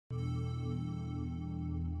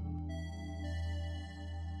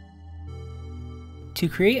To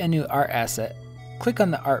create a new art asset, click on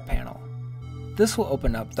the Art panel. This will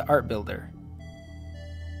open up the Art Builder.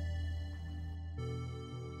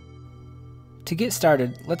 To get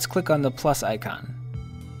started, let's click on the plus icon.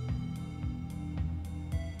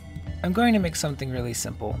 I'm going to make something really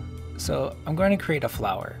simple, so I'm going to create a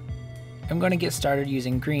flower. I'm going to get started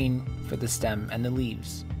using green for the stem and the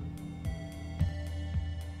leaves.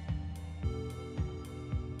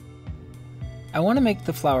 I want to make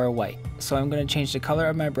the flower white, so I'm going to change the color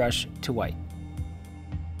of my brush to white.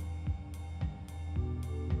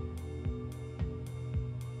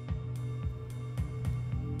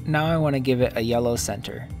 Now I want to give it a yellow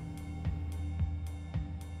center.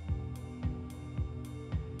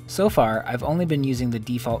 So far, I've only been using the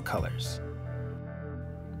default colors.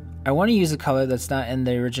 I want to use a color that's not in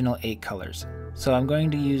the original 8 colors, so I'm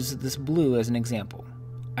going to use this blue as an example.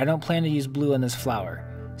 I don't plan to use blue on this flower,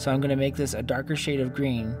 so I'm going to make this a darker shade of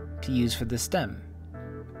green to use for the stem.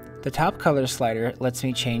 The top color slider lets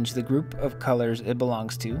me change the group of colors it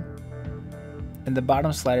belongs to, and the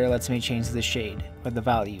bottom slider lets me change the shade, or the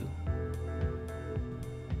value.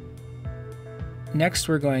 Next,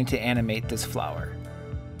 we're going to animate this flower.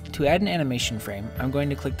 To add an animation frame, I'm going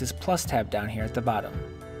to click this plus tab down here at the bottom.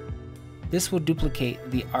 This will duplicate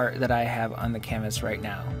the art that I have on the canvas right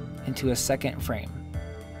now into a second frame.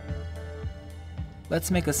 Let's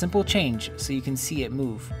make a simple change so you can see it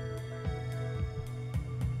move.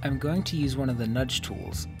 I'm going to use one of the nudge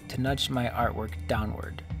tools to nudge my artwork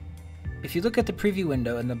downward. If you look at the preview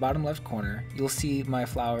window in the bottom left corner, you'll see my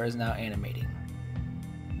flower is now animating.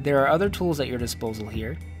 There are other tools at your disposal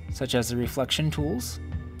here, such as the reflection tools,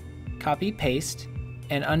 copy, paste,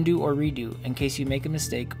 and undo or redo in case you make a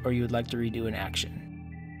mistake or you would like to redo an action.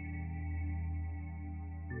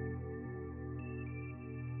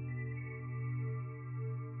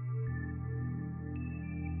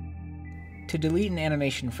 To delete an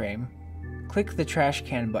animation frame, click the trash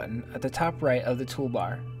can button at the top right of the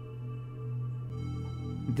toolbar.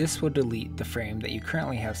 This will delete the frame that you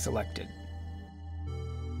currently have selected.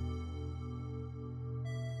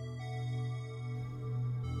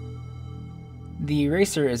 The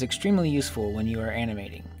eraser is extremely useful when you are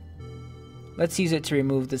animating. Let's use it to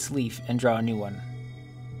remove this leaf and draw a new one.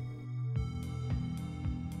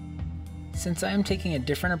 Since I am taking a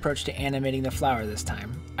different approach to animating the flower this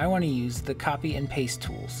time, I want to use the copy and paste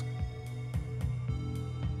tools.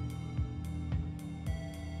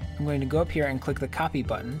 I'm going to go up here and click the copy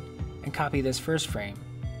button and copy this first frame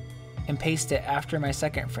and paste it after my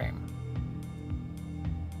second frame.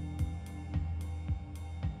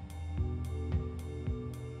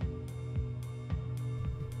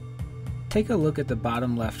 Take a look at the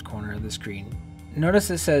bottom left corner of the screen. Notice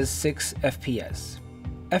it says 6 FPS.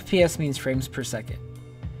 FPS means frames per second.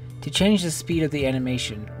 To change the speed of the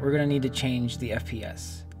animation, we're going to need to change the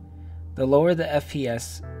FPS. The lower the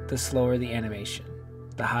FPS, the slower the animation.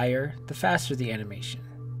 The higher, the faster the animation.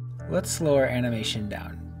 Let's slow our animation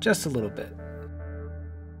down, just a little bit.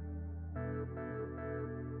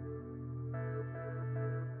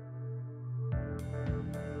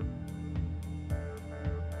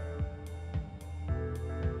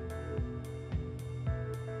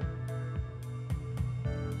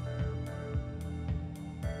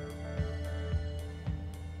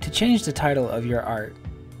 To change the title of your art,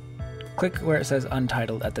 click where it says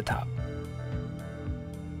Untitled at the top.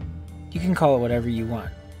 You can call it whatever you want,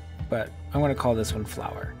 but I want to call this one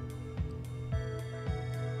Flower.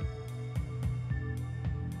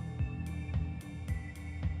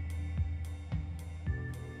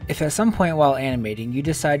 If at some point while animating you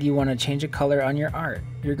decide you want to change a color on your art,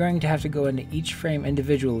 you're going to have to go into each frame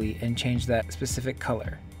individually and change that specific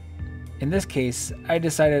color. In this case, I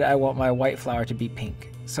decided I want my white flower to be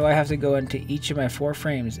pink, so I have to go into each of my 4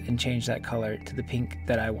 frames and change that color to the pink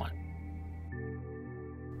that I want.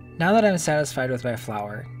 Now that I'm satisfied with my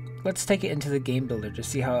flower, let's take it into the game builder to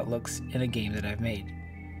see how it looks in a game that I've made.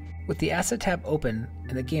 With the Asset tab open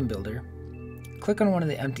in the game builder, click on one of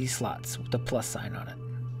the empty slots with the plus sign on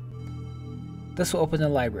it. This will open the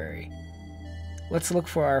library. Let's look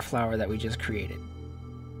for our flower that we just created.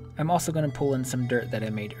 I'm also going to pull in some dirt that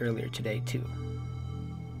I made earlier today too.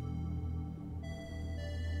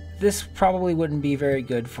 This probably wouldn't be very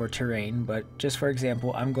good for terrain, but just for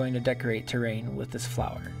example, I'm going to decorate terrain with this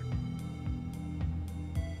flower.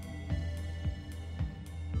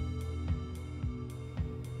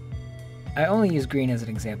 I only use green as an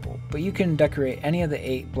example, but you can decorate any of the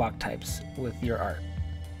 8 block types with your art.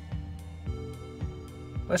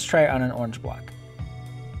 Let's try it on an orange block.